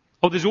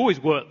 Oh, there's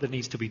always work that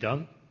needs to be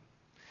done.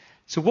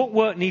 So what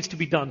work needs to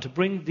be done to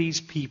bring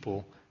these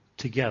people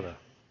together?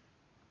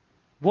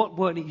 What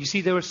word? You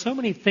see, there are so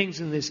many things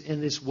in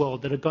this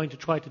world that are going to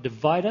try to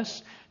divide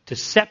us, to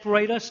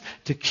separate us,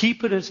 to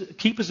keep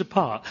us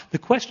apart. The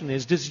question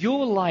is, does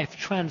your life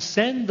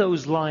transcend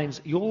those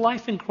lines? Your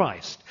life in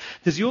Christ,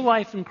 does your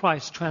life in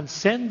Christ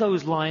transcend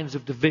those lines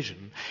of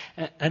division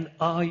and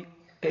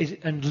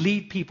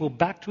lead people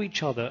back to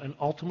each other and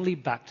ultimately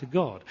back to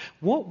God?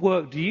 What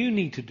work do you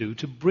need to do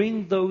to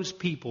bring those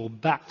people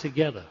back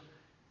together?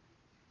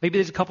 Maybe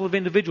there's a couple of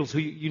individuals who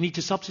you need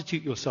to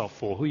substitute yourself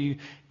for, who you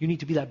need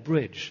to be that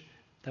bridge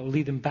that will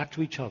lead them back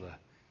to each other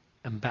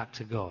and back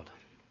to God.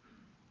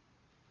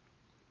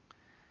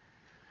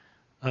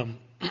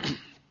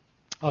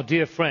 Our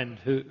dear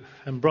friend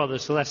and brother,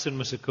 Celestin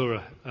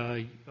Masakura,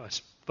 I've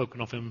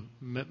spoken of him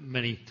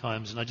many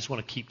times, and I just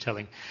want to keep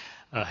telling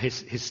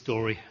his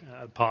story,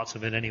 parts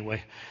of it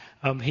anyway.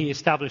 He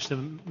established the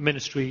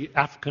ministry,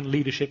 African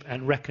Leadership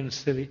and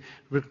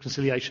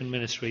Reconciliation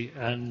Ministry,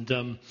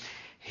 and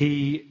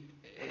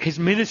his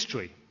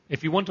ministry,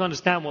 if you want to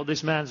understand what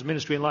this man's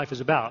ministry in life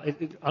is about,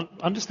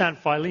 understand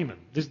Philemon.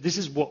 This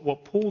is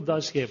what Paul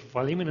does here for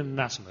Philemon and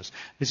Onesimus.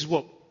 This is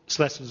what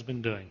Celestin's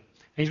been doing.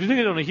 And he's been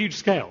doing it on a huge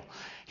scale.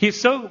 He is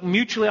so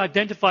mutually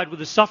identified with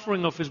the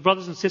suffering of his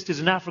brothers and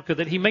sisters in Africa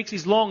that he makes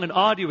these long and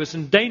arduous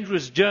and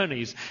dangerous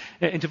journeys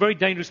into very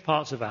dangerous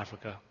parts of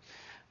Africa,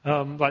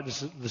 like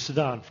the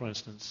Sudan, for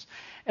instance.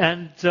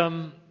 And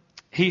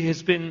he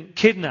has been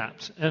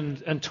kidnapped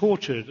and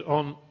tortured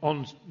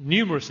on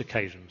numerous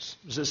occasions,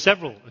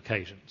 several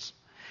occasions.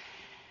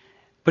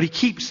 But he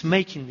keeps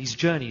making these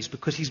journeys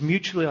because he's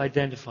mutually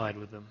identified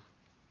with them.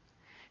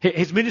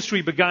 His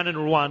ministry began in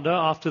Rwanda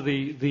after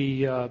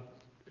the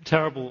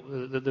terrible,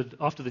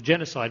 after the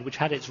genocide, which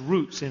had its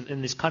roots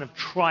in this kind of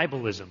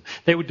tribalism.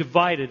 They were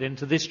divided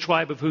into this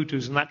tribe of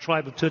Hutus and that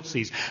tribe of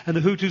Tutsis. And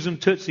the Hutus and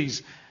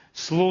Tutsis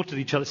slaughtered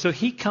each other. So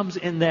he comes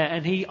in there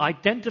and he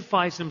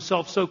identifies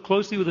himself so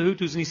closely with the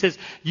Hutus and he says,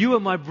 you are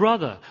my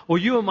brother, or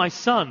you are my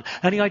son.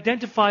 And he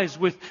identifies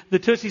with the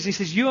Tutsis and he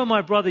says, you are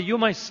my brother, you are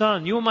my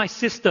son, you are my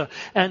sister.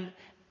 And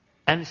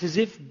it's as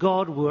if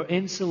God were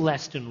in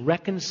Celestin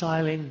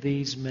reconciling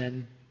these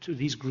men, to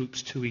these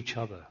groups, to each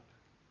other.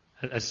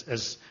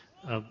 As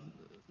the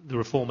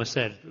Reformer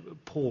said,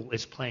 Paul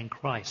is playing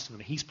Christ. I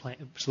mean,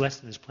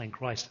 Celestin is playing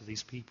Christ to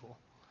these people.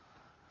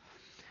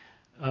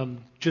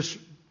 Just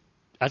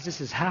as this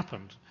has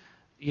happened,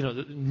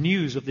 the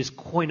news of this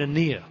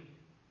koinonia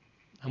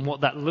and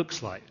what that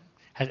looks like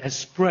has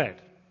spread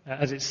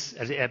as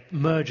it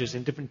emerges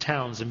in different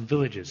towns and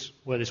villages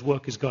where this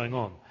work is going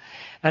on.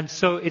 And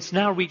so it's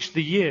now reached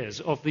the ears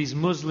of these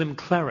Muslim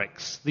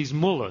clerics, these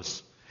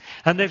mullahs.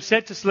 And they've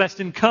said to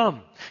Celestin,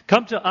 come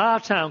to our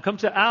town, come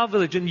to our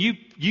village, and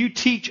you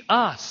teach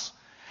us.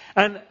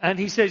 And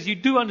he says, you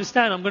do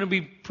understand I'm going to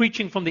be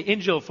preaching from the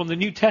Injil, from the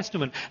New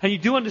Testament, and you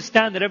do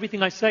understand that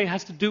everything I say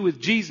has to do with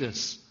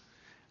Jesus.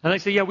 And they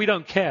say, yeah, we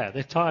don't care.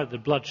 They're tired of the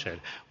bloodshed.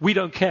 We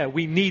don't care.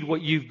 We need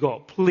what you've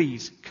got.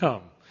 Please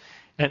come.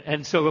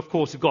 And so, of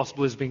course, the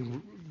gospel is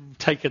being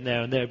taken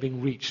there, and they're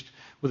being reached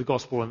with the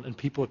gospel, and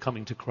people are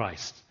coming to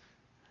Christ.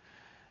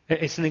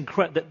 It's an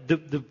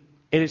incredible...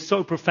 It is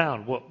so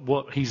profound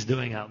what he's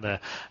doing out there.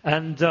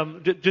 And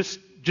just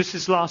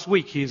this last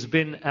week, he has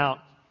been out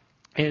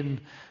in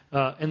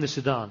the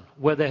Sudan,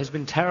 where there has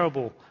been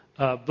terrible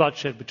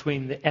bloodshed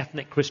between the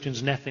ethnic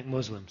Christians and ethnic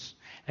Muslims.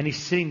 And he's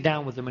sitting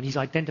down with them, and he's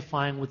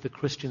identifying with the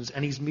Christians,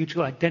 and he's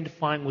mutually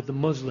identifying with the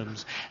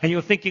Muslims. And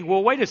you're thinking,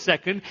 well, wait a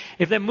second.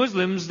 If they're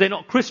Muslims, they're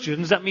not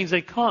Christians. That means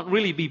they can't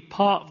really be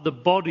part of the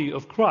body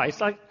of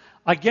Christ.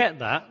 I get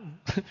that.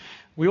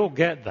 We all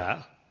get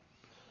that.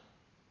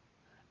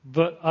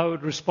 But I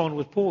would respond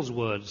with Paul's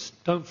words.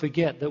 Don't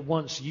forget that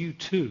once you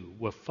too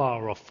were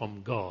far off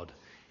from God,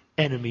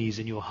 enemies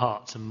in your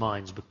hearts and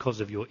minds because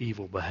of your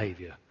evil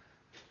behavior,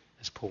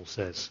 as Paul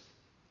says.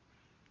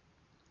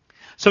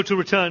 So to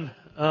return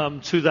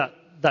to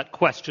that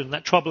question,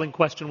 that troubling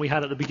question we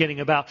had at the beginning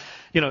about,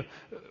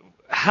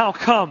 how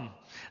come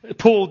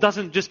Paul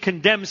doesn't just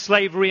condemn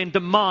slavery and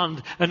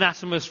demand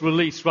Onesimus'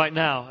 release right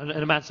now and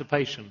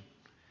emancipation?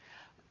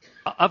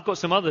 I've got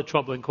some other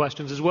troubling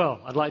questions as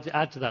well I'd like to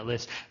add to that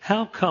list.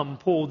 How come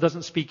Paul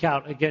doesn't speak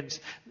out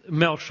against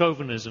male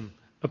chauvinism,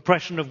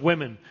 oppression of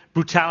women,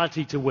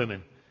 brutality to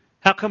women?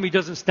 How come he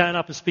doesn't stand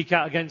up and speak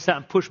out against that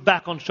and push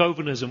back on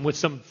chauvinism with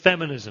some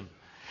feminism?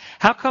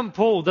 How come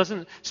Paul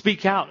doesn't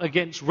speak out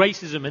against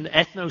racism and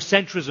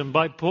ethnocentrism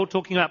by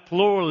talking about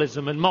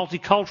pluralism and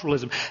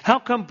multiculturalism? How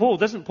come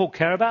doesn't Paul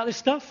care about this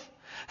stuff?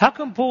 How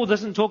come Paul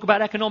doesn't talk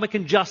about economic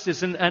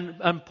injustice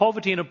and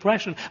poverty and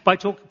oppression by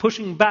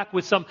pushing back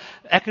with some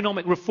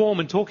economic reform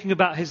and talking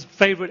about his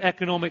favorite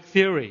economic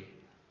theory?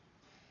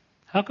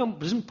 How come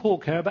doesn't Paul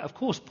care about? Of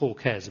course Paul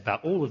cares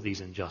about all of these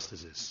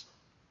injustices.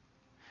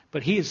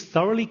 But he is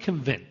thoroughly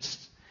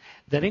convinced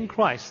that in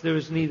Christ there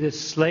is neither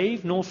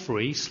slave nor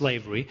free,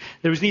 slavery.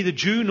 There is neither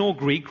Jew nor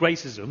Greek,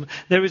 racism.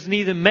 There is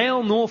neither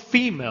male nor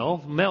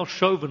female, male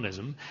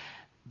chauvinism.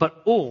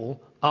 But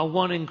all are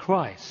one in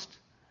Christ.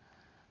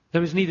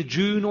 There is neither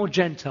Jew nor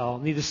Gentile,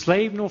 neither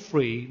slave nor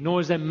free,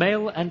 nor is there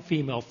male and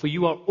female, for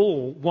you are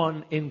all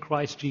one in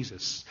Christ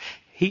Jesus.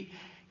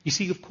 You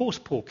see, of course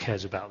Paul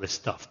cares about this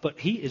stuff, but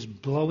he is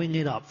blowing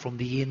it up from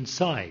the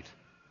inside.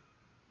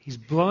 He's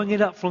blowing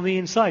it up from the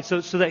inside.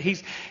 So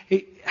that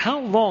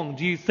how long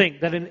do you think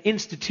that an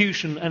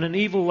institution and an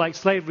evil like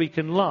slavery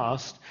can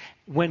last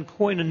when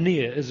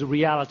koinonia is a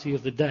reality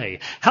of the day?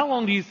 How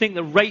long do you think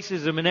that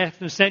racism and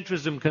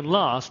ethnocentrism can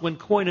last when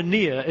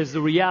koinonia is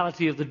the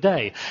reality of the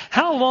day?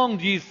 How long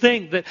do you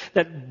think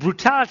that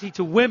brutality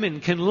to women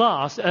can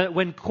last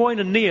when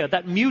koinonia,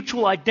 that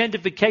mutual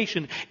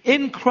identification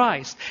in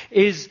Christ,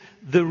 is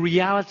the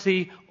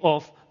reality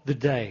of the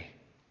day?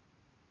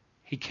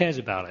 He cares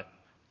about it,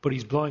 but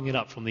he's blowing it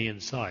up from the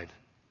inside.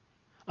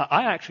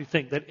 I actually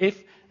think that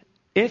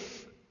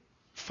if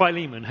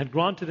Philemon had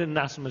granted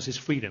Onesimus his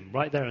freedom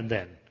right there and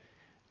then,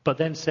 but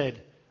then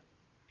said,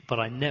 but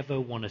I never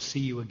want to see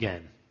you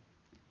again,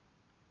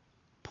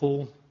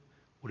 Paul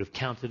would have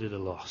counted it a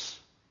loss.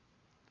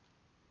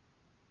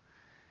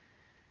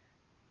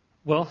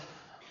 Well,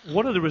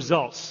 what are the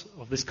results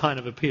of this kind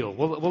of appeal?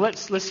 Well,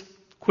 let's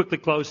quickly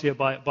close here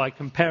by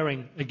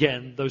comparing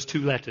again those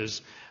two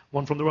letters,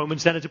 one from the Roman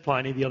Senator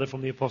Pliny, the other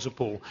from the Apostle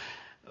Paul.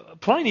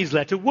 Pliny's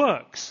letter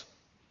works.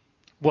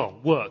 Well,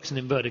 works in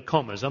inverted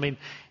commas. I mean,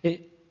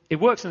 it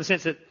works in the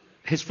sense that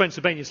his friend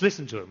Sabinius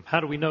listened to him. How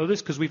do we know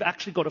this? Because we've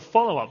actually got a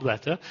follow-up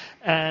letter.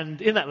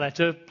 And in that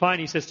letter,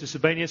 Pliny says to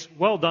Sabinius,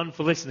 well done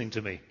for listening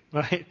to me.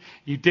 Right?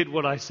 You did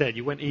what I said.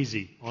 You went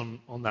easy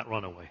on that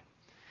runaway.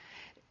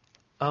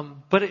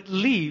 But it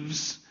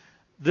leaves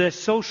their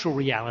social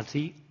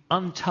reality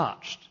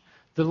untouched.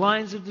 The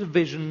lines of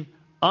division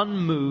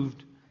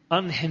unmoved,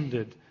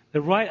 unhindered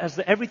They're right as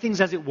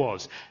everything's as it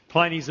was.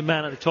 Pliny is a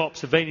man at the top,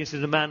 Sylvanus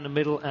is a man in the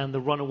middle, and the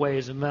runaway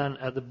is a man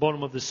at the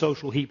bottom of the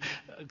social heap,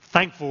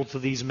 thankful to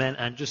these men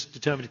and just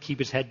determined to keep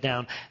his head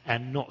down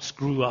and not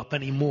screw up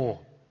anymore.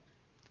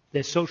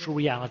 Their social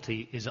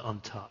reality is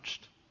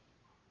untouched.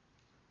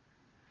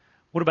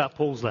 What about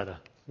Paul's letter?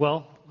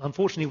 Well,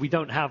 unfortunately, we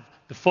don't have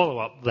the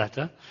follow-up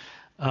letter,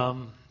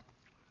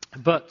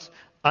 but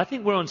I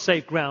think we're on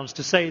safe grounds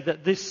to say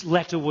that this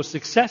letter was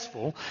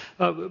successful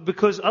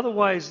because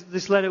otherwise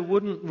this letter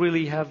wouldn't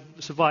really have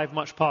survived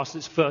much past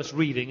its first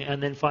reading,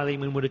 and then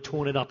Philemon would have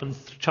torn it up and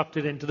chucked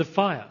it into the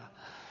fire.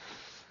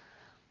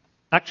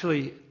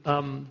 Actually,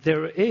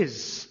 there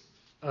is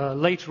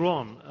later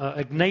on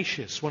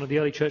Ignatius, one of the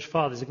early church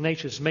fathers,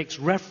 Ignatius makes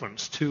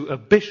reference to a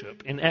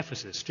bishop in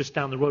Ephesus, just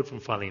down the road from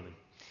Philemon.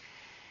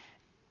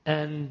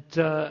 And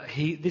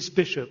this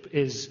bishop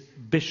is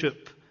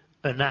Bishop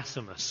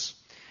Onesimus,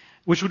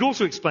 which would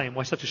also explain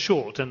why such a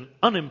short and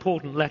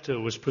unimportant letter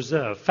was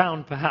preserved,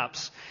 found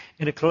perhaps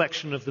in a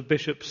collection of the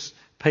bishop's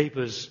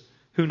papers.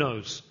 Who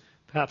knows?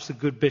 Perhaps the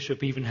good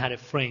bishop even had it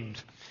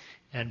framed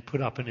and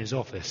put up in his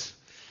office.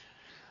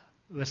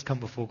 Let's come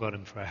before God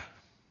in prayer.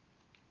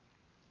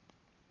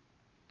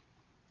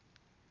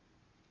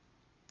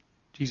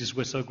 Jesus,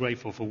 we're so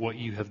grateful for what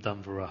you have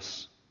done for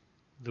us.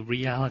 The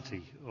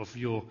reality of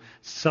your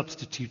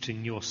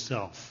substituting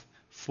yourself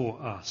for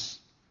us.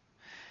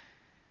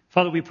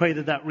 Father, we pray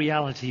that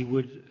reality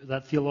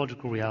that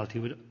theological reality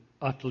would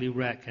utterly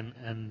wreck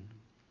and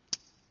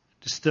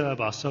disturb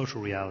our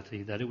social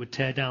reality, that it would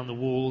tear down the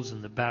walls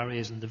and the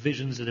barriers and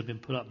divisions that have been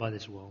put up by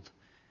this world,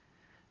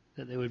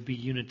 that there would be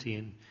unity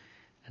and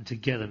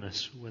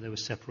togetherness where there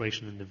was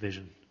separation and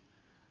division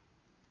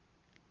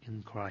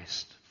in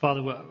Christ.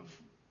 Father,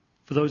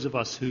 for those of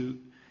us who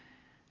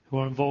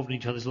are involved in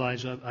each other's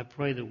lives, I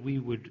pray that we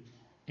would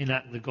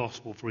enact the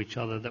gospel for each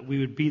other, that we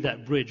would be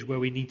that bridge where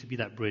we need to be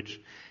that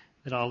bridge,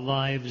 that our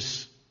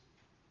lives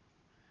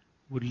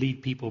would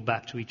lead people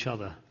back to each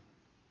other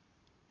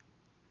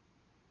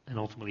and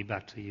ultimately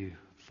back to you.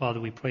 Father,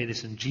 we pray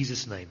this in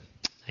Jesus' name.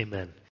 Amen.